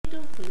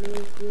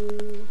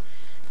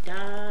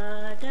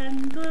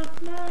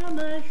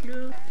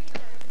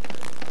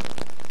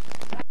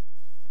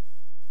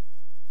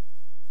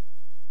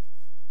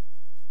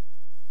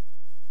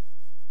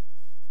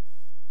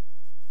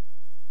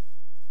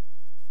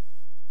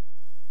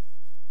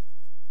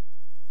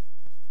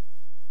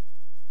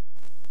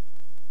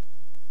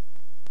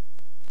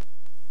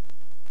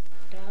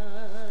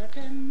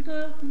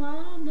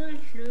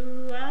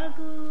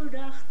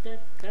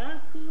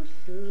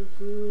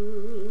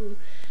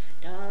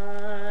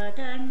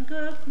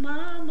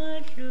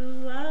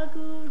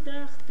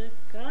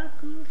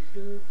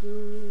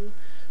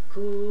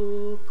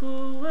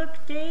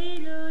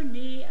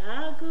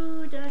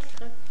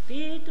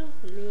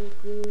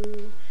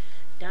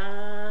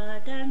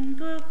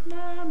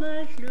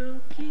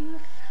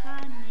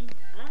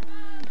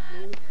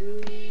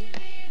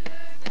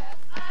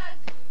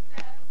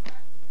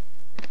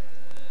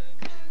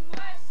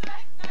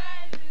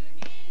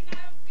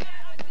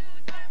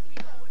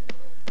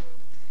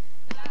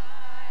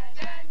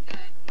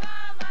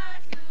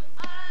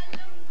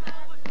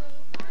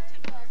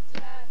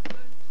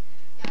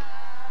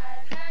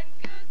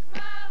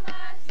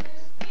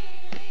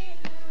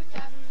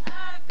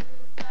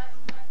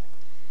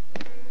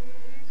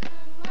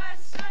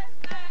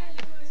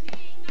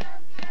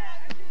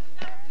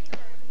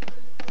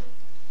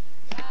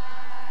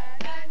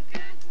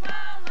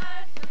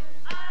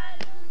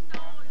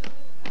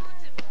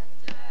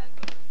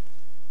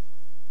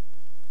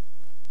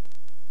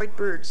White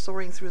birds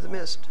soaring through the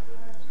mist.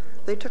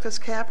 They took us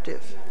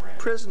captive,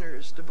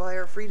 prisoners, to buy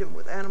our freedom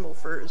with animal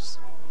furs.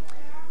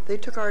 They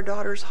took our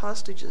daughters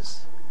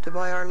hostages to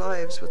buy our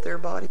lives with their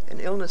body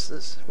and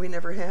illnesses we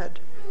never had.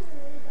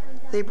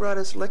 They brought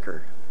us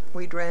liquor,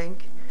 we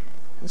drank,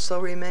 and so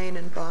remain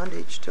in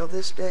bondage till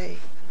this day.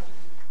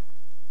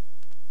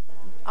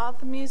 All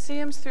the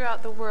museums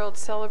throughout the world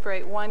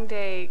celebrate one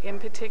day in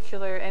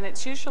particular, and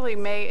it's usually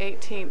May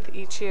 18th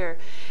each year.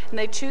 And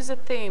they choose a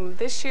theme.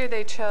 This year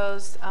they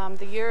chose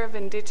the Year of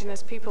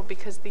Indigenous People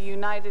because the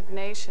United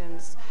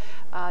Nations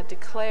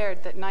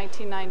declared that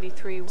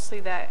 1993, mostly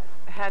that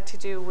had to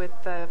do with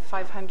the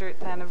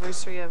 500th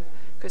anniversary of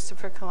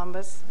Christopher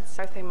Columbus.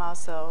 Our theme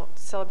also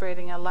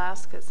celebrating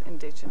Alaska's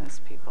indigenous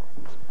people.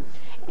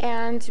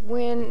 And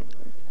when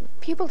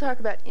people talk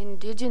about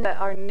indigenous, that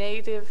are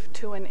native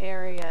to an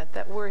area,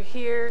 that were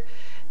here,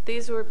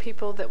 these were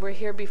people that were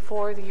here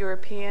before the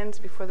Europeans,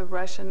 before the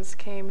Russians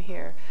came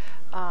here.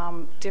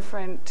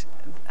 Different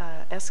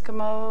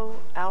Eskimo,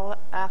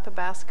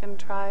 Athabascan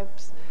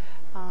tribes,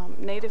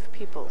 native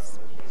peoples.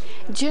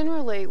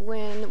 Generally,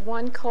 when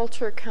one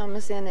culture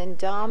comes in and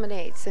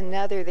dominates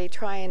another, they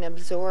try and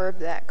absorb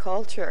that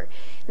culture.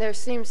 There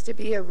seems to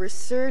be a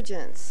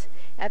resurgence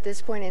at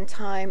this point in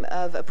time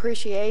of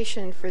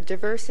appreciation for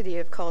diversity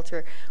of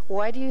culture.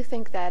 Why do you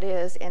think that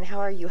is, and how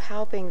are you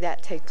helping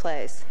that take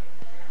place?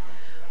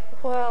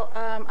 Well,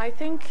 I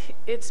think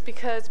it's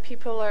because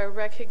people are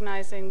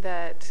recognizing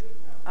that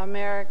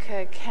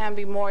America can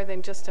be more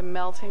than just a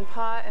melting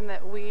pot, and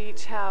that we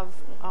each have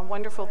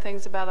wonderful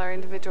things about our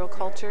individual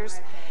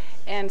cultures.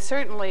 And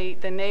certainly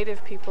the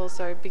native peoples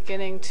are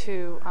beginning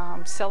to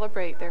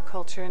celebrate their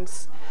culture, and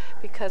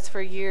because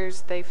for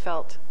years they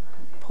felt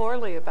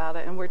poorly about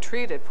it and were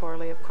treated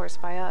poorly, of course,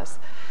 by us.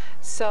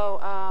 So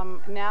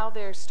now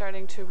they're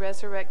starting to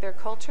resurrect their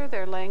culture,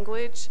 their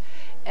language,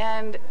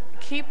 and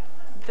keep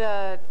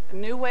the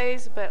new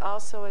ways, but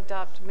also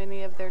adopt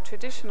many of their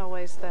traditional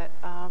ways that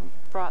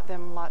brought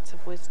them lots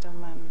of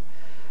wisdom and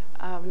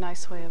a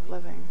nice way of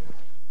living.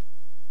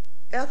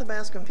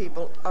 Athabascan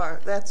people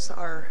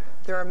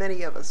there are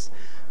many of us.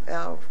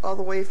 All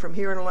the way from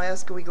here in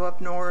Alaska, we go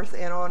up north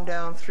and on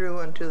down through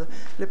into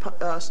the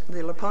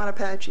Lipan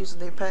Apaches,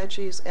 the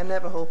Apaches, and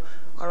Navajo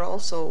are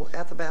also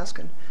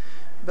Athabascan.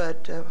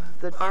 But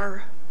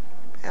our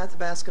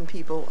Athabascan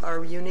people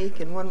are unique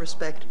in one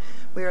respect.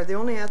 We are the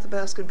only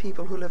Athabascan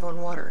people who live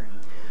on water.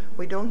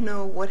 We don't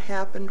know what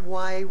happened,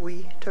 why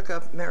we took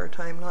up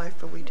maritime life,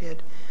 but we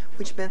did,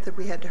 which meant that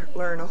we had to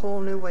learn a whole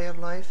new way of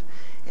life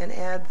and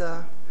add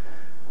the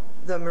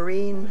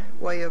marine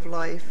way of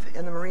life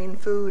and the marine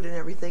food and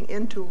everything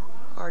into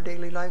our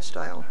daily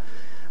lifestyle.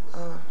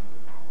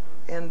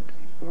 And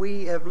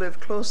we have lived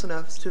close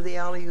enough to the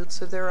Aleuts,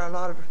 so there are a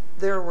lot of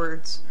their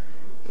words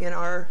in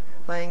our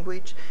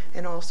language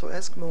and also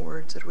Eskimo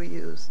words that we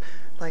use.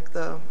 Like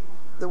the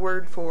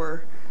word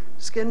for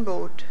skin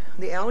boat,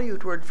 the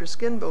Aleut word for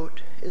skin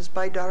boat is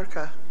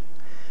baidarka.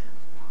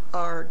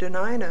 Our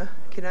Dena'ina,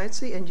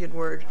 Kenaitze Indian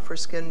word for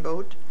skin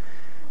boat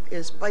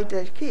is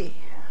baidarki.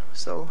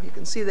 So you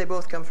can see they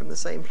both come from the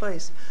same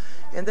place.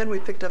 And then we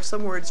picked up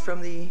some words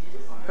from the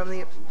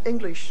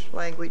English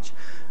language.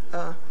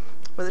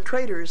 When the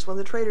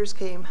traders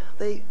came,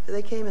 they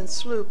came in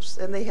sloops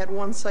and they had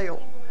one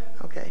sail.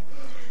 Okay.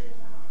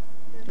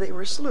 They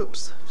were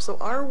sloops. So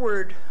our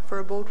word for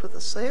a boat with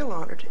a sail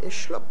on it is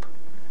schlup.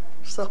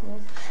 So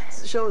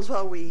it shows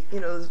how we,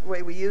 the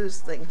way we use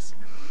things.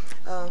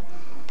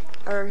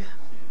 There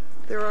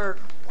are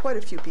quite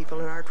a few people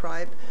in our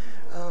tribe.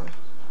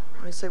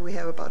 I say we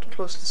have about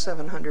close to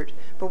 700,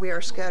 but we are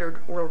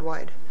scattered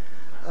worldwide.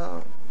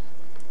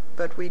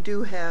 But we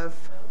do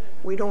have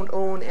we don't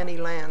own any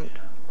land.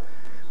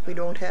 We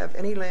don't have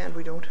any land.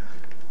 We don't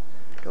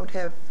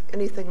have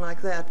anything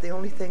like that. The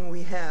only thing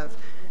we have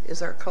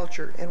is our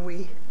culture, and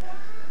we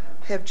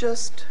have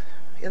just,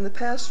 in the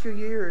past few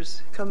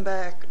years, come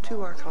back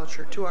to our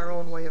culture, to our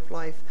own way of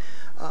life.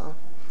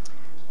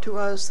 To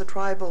us, the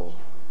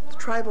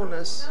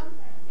tribalness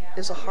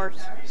is a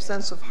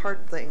sense of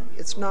heart thing.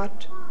 It's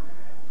not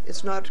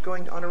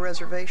going on a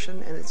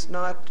reservation, and it's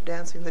not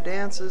dancing the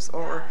dances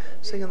or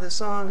singing the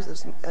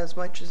songs as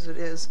much as it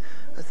is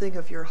a thing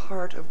of your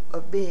heart,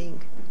 of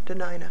being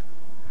Denina.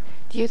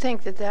 Do you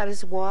think that that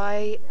is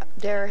why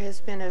there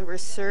has been a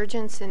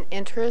resurgence in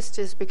interest,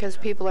 is because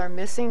people are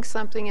missing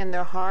something in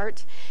their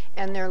heart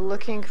and they're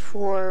looking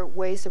for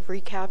ways of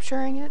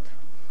recapturing it?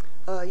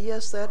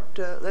 Yes,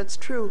 that's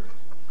true.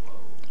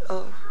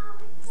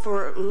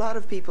 For a lot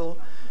of people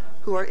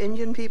who are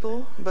Indian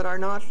people but are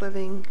not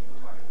living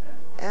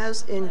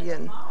as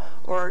Indian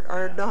or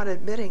are not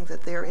admitting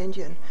that they are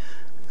Indian,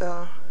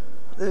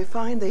 they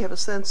find they have a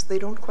sense they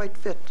don't quite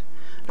fit.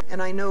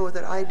 And I know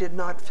that I did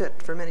not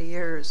fit for many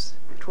years.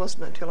 It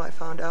wasn't until I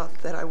found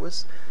out that I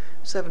was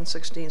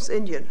 7/16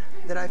 Indian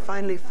that I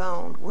finally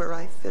found where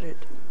I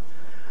fitted.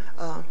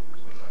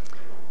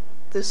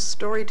 This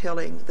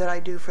storytelling that I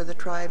do for the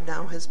tribe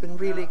now has been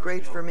really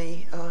great for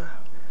me.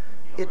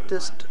 It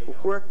just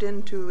worked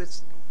into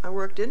it. I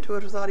worked into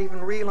it without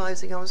even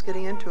realizing I was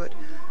getting into it,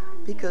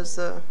 because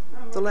the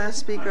last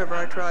speaker of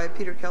our tribe,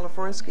 Peter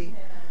Californsky,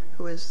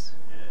 who is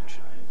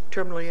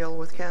terminally ill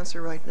with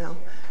cancer right now,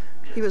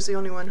 he was the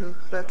only one who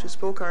left who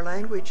spoke our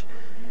language,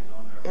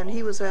 and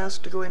he was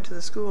asked to go into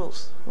the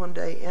schools one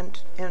day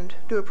and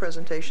do a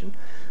presentation.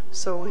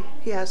 So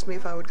he asked me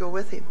if I would go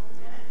with him,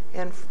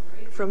 and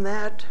from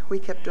that we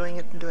kept doing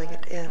it,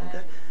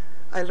 and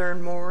I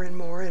learned more and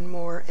more and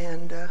more,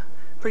 and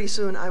pretty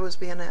soon I was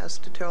being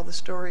asked to tell the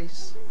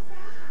stories.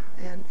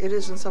 And it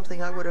isn't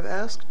something I would have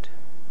asked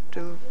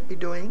to be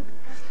doing,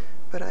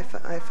 but I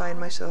find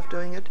myself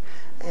doing it,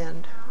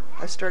 and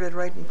I started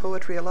writing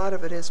poetry. A lot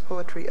of it is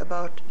poetry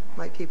about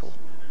my people.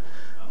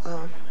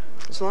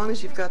 As long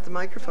as you've got the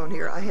microphone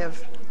here, I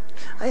have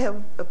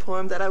a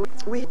poem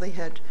that we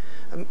had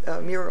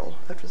a mural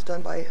that was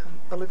done by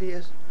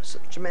Olivia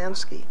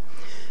Jamansky,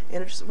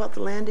 and it's about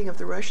the landing of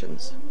the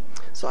Russians.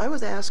 So I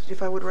was asked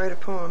if I would write a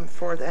poem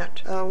for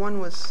that. One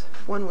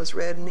was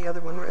read and the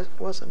other one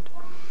wasn't.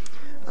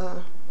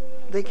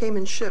 They came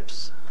in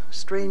ships,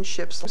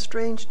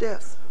 strange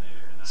death,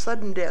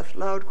 sudden death,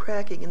 loud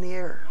cracking in the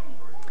air.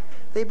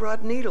 They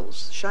brought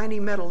needles, shiny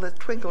metal that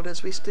twinkled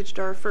as we stitched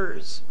our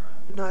furs,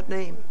 did not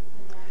name.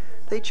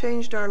 They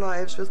changed our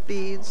lives with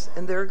beads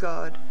and their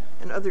God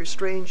and other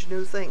strange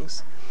new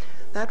things.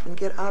 That one,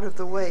 get out of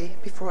the way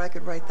before I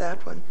could write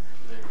that one.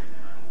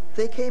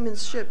 They came in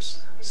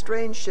ships,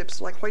 strange ships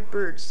like white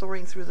birds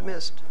soaring through the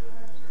mist.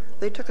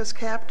 They took us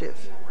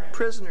captive,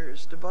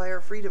 prisoners, to buy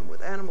our freedom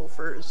with animal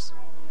furs.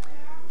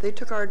 They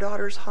took our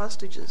daughters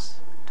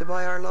hostages to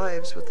buy our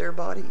lives with their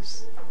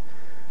bodies.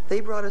 They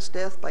brought us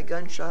death by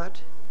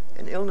gunshot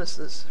and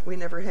illnesses we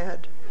never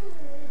had.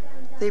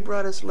 They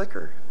brought us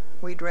liquor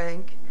we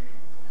drank,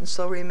 and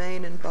so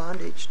remain in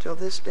bondage till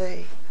this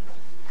day.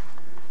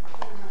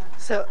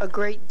 So a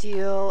great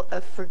deal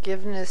of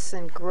forgiveness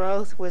and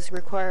growth was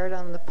required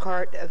on the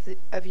part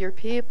of your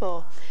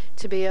people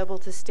to be able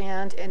to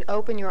stand and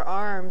open your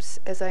arms,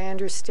 as I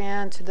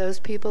understand, to those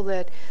people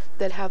that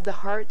have the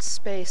heart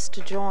space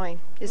to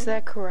join. Is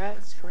that correct?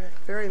 That's correct.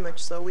 Very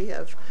much so. We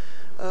have,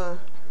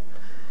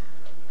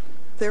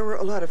 there were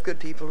a lot of good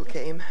people who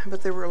came,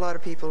 but there were a lot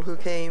of people who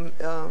came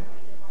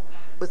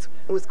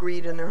with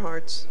greed in their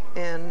hearts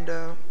and,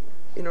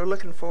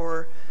 looking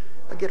for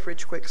a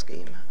get-rich-quick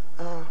scheme.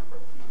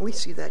 We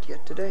see that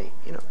yet today,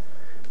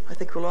 I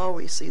think we'll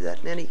always see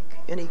that in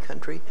any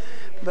country,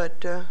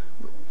 but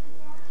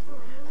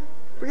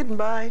we're getting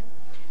by.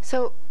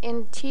 So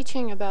in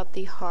teaching about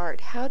the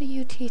heart, how do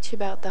you teach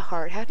about the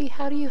heart?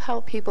 How do you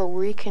help people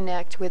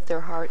reconnect with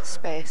their heart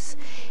space?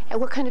 And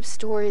what kind of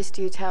stories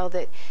do you tell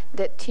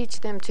that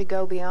teach them to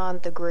go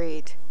beyond the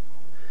greed?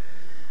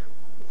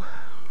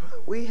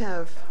 We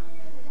have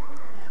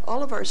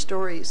all of our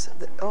stories,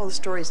 all the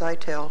stories I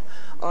tell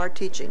are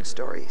teaching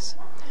stories,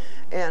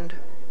 and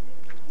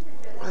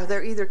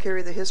they either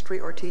carry the history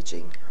or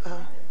teaching.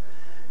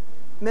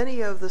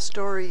 Many of the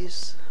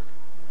stories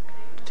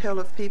tell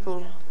of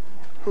people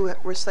who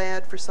were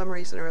sad for some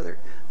reason or other.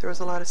 There was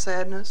a lot of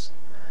sadness,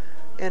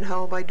 and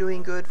how by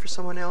doing good for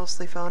someone else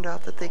they found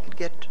out that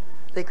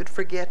they could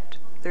forget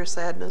their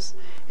sadness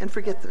and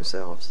forget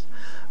themselves.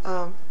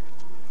 And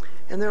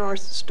there are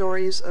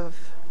stories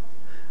of,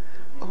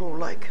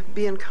 like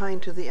being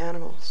kind to the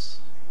animals,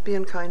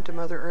 being kind to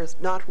Mother Earth,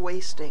 not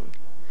wasting.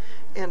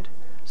 And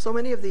so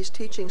many of these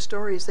teaching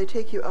stories, they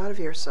take you out of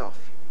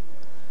yourself,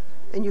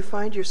 and you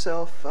find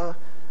yourself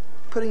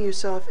putting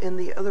yourself in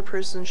the other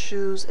person's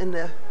shoes, in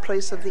the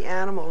place of the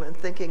animal, and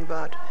thinking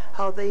about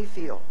how they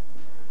feel,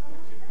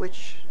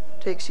 which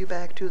takes you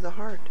back to the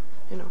heart,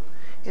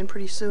 And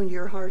pretty soon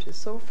your heart is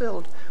so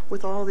filled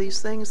with all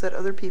these things that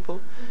other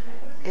people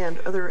and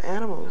other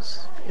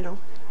animals,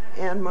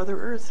 and Mother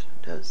Earth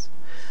does.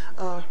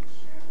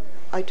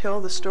 I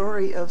tell the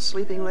story of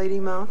Sleeping Lady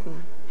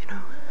Mountain,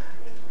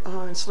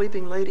 and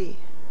Sleeping Lady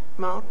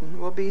Mountain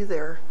will be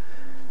there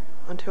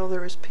until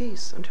there is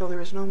peace, until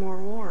there is no more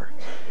war.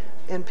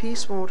 And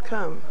peace won't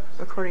come,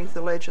 according to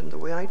the legend, the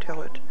way I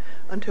tell it,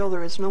 until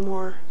there is no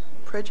more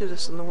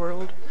prejudice in the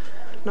world.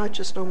 Not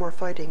just no more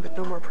fighting, but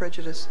no more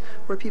prejudice,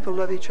 where people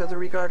love each other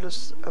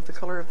regardless of the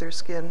color of their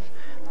skin,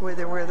 the way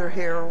they wear their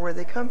hair, or where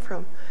they come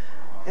from.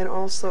 And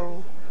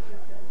also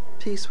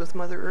peace with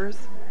Mother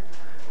Earth,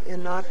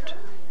 in not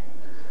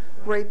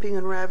raping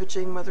and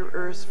ravaging Mother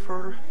Earth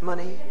for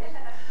money,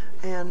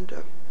 and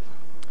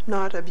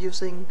not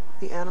abusing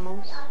the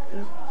animals.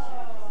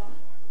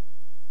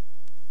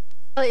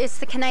 Well, it's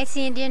the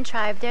Comanche Indian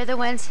tribe. They're the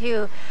ones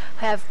who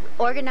have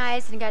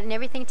organized and gotten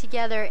everything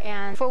together,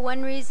 and for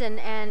one reason,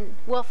 and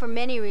well, for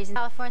many reasons,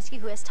 California,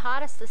 who has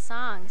taught us the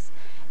songs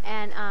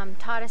and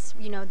taught us,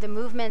 the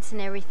movements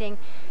and everything,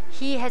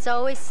 he has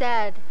always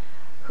said,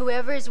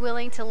 whoever is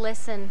willing to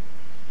listen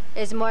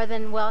is more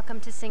than welcome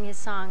to sing his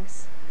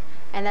songs.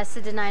 And that's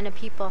the Dena'ina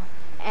people.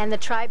 And the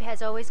tribe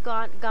has always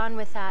gone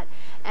with that.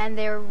 And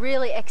they're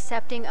really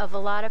accepting of a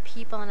lot of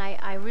people, and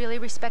I really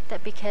respect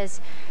that,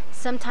 because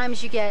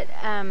sometimes you get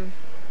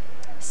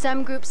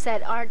some groups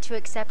that aren't too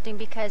accepting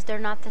because they're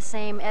not the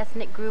same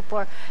ethnic group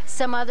or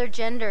some other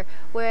gender,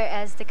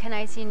 whereas the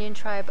Comanche Indian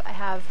tribe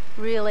have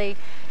really,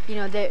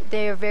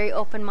 they're very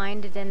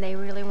open-minded, and they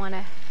really want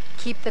to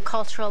keep the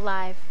culture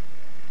alive.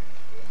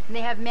 And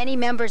they have many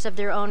members of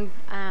their own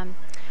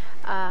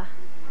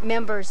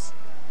members.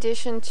 In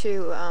addition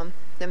to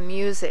the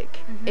music,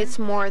 it's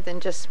more than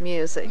just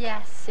music.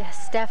 Yes,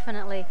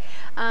 definitely.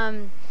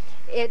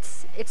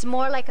 It's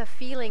more like a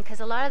feeling,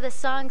 because a lot of the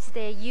songs,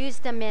 they use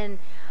them in,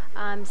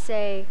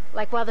 say,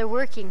 like while they're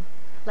working.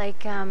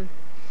 Like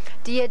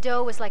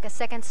Dia-Do was like a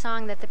second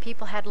song that the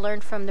people had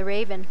learned from the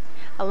Raven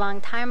a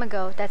long time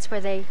ago. That's where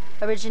they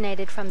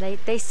originated from.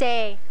 They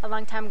say a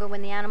long time ago,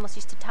 when the animals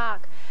used to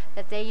talk,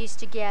 that they used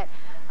to get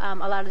a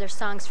lot of their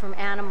songs from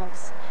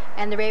animals,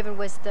 and the Raven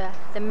was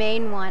the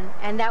main one,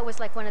 and that was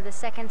like one of the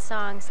second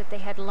songs that they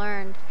had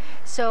learned.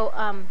 So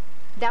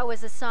that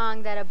was a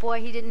song that a boy,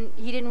 he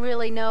didn't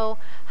really know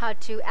how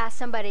to ask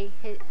somebody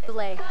to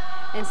play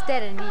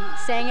instead, and he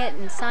sang it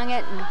and sung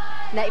it, and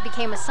that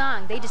became a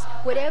song. They just,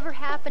 whatever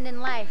happened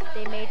in life,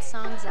 they made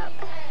songs up.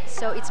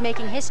 So it's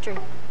making history.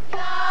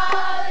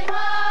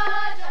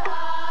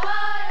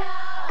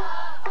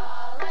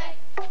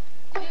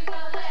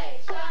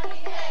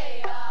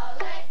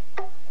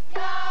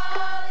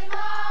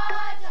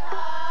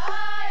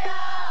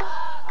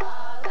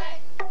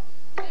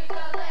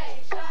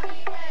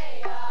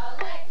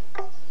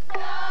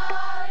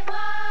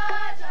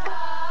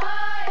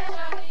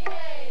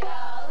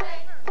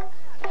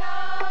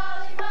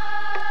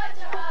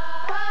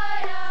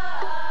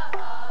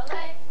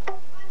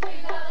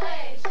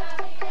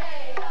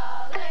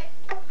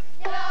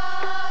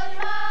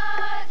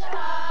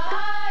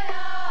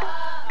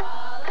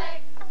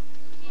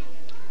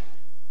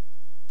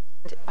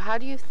 How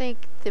do you think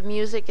the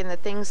music and the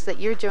things that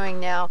you're doing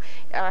now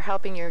are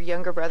helping your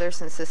younger brothers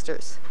and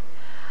sisters?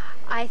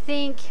 I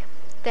think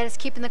that it's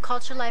keeping the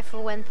culture alive, for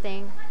one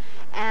thing,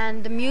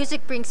 and the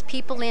music brings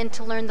people in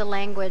to learn the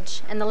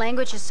language, and the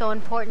language is so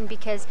important,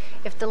 because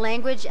if the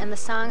language and the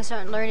songs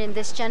aren't learned in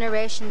this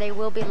generation, they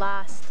will be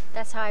lost.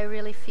 That's how I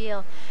really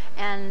feel.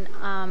 And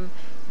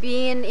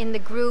being in the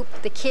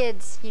group, the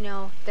kids,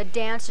 the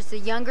dancers, the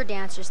younger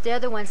dancers, they're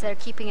the ones that are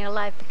keeping it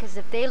alive, because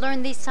if they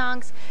learn these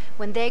songs,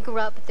 when they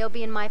grow up, they'll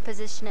be in my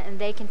position, and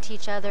they can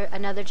teach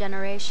another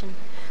generation.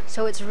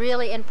 So it's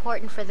really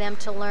important for them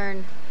to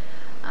learn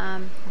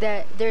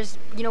that there's,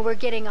 we're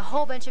getting a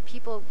whole bunch of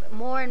people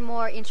more and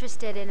more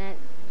interested in it.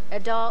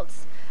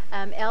 Adults,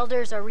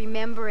 elders are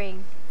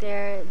remembering.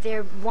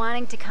 They're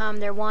wanting to come,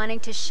 they're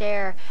wanting to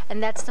share,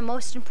 and that's the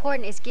most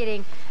important, is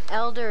getting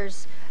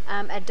elders,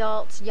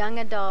 adults, young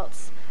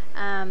adults,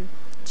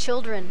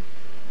 children,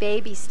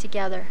 babies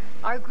together.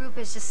 Our group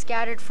is just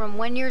scattered from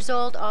 1 year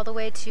old all the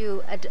way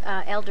to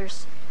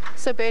elders.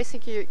 So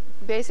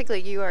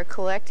basically you are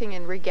collecting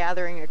and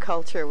regathering a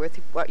culture with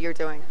what you're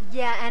doing.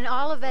 Yeah, and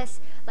all of us,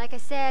 like I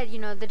said,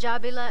 the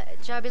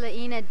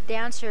Jabilaina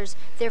dancers,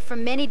 they're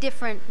from many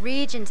different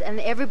regions, and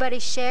everybody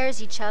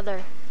shares each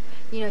other,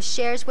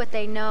 shares what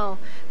they know.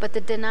 But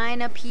the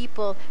Dena'ina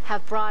people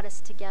have brought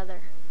us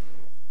together.